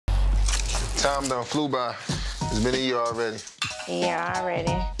Time done flew by. It's been a year already. Yeah,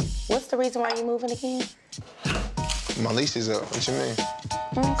 already. What's the reason why you moving again? My lease is up. What you mean?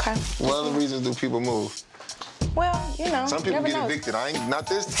 Okay. What other reasons do people move? Well, you know, some people never get know. evicted. Not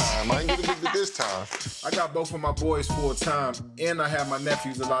this time. I ain't get evicted this time. I got both of my boys full time, and I have my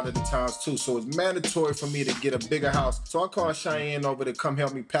nephews a lot of the times too. So it's mandatory for me to get a bigger house. So I called Cheyenne over to come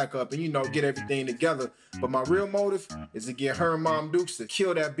help me pack up and, you know, get everything together. But my real motive is to get her and Mom Dukes to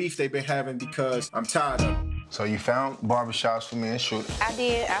kill that beef they've been having because I'm tired of it. So you found barbershops for me and shoot. I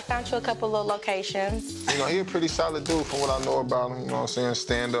did. I found you a couple of locations. You know, he's a pretty solid dude from what I know about him. You know what I'm saying?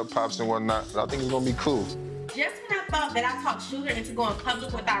 Stand-up pops and whatnot. But I think he's gonna be cool. Just when I thought that I talked Shooter into going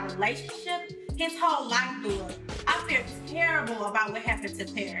public with our relationship, his whole life blew up. I feel terrible about what happened to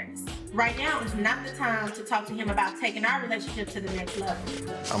Paris. Right now is not the time to talk to him about taking our relationship to the next level.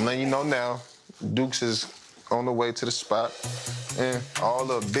 I'm letting you know now, Dukes is on the way to the spot. And all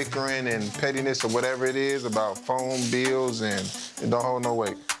the bickering and pettiness or whatever it is about phone bills and it don't hold no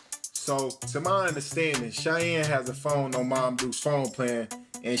weight. So, to my understanding, Cheyenne has a phone on Mom Duke's phone plan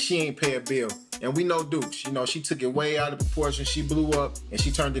and she ain't pay a bill. And we know Dukes, you know, she took it way out of proportion, she blew up, and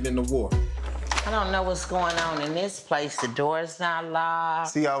she turned it into war. I don't know what's going on in this place. The door's not locked.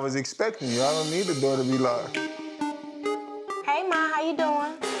 See, I was expecting you. I don't need the door to be locked. Hey, Ma, how you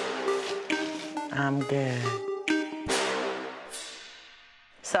doing? I'm good.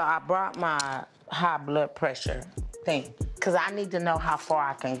 So I brought my high blood pressure thing, because I need to know how far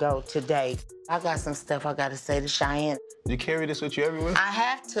I can go today. I got some stuff I got to say to Cheyenne. You carry this with you everywhere? I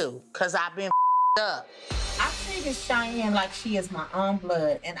have to, because I've been up. I treated Cheyenne like she is my own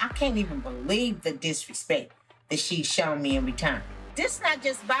blood, and I can't even believe the disrespect that she's shown me in return. This not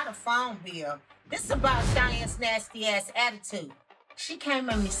just about a phone bill. This is about Cheyenne's nasty-ass attitude. She came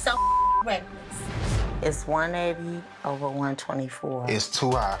at me so reckless. It's 180 over 124. It's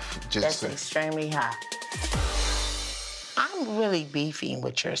too high. That's extremely high. I'm really beefing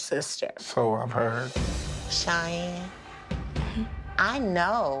with your sister. So I've heard. Cheyenne, I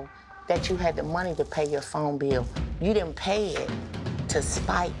know that you had the money to pay your phone bill. You didn't pay it to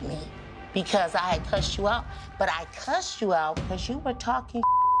spite me because I had cussed you out. But I cussed you out because you were talking.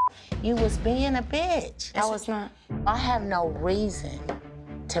 You was being a bitch. I was not. I have no reason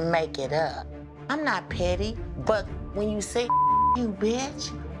to make it up. I'm not petty, but when you say you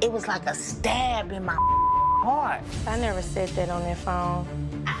bitch, it was like a stab in my heart. I never said that on that phone.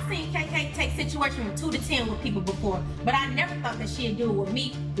 I've seen KK take situations from 2 to 10 with people before, but I never thought that she'd do it with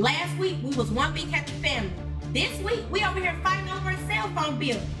me. Last week, we was one big happy family. This week, we over here fighting over a cell phone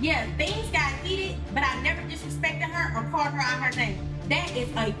bill. Yeah, things got heated, but I never disrespected her or called her out her name. That is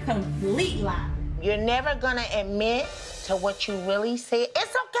a complete lie. You're never gonna admit to what you really said.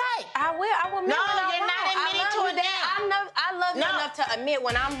 It's okay. I will admit when I'm you're not wrong. admitting to it now. I love you enough to admit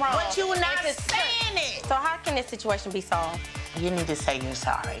when I'm wrong. But you're not saying it. So how can this situation be solved? You need to say you're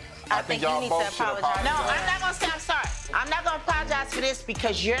sorry. I think you need to apologize. No, I'm not gonna say I'm sorry. I'm not gonna apologize for this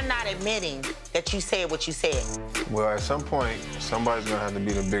because you're not admitting that you said what you said. Well, at some point, somebody's gonna have to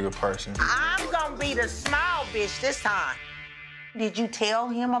be the bigger person. I'm gonna be the small bitch this time. Did you tell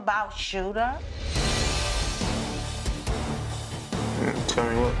him about Shooter? Tell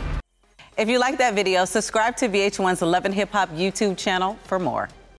me what? If you like that video, subscribe to VH1's 11 Hip Hop YouTube channel for more.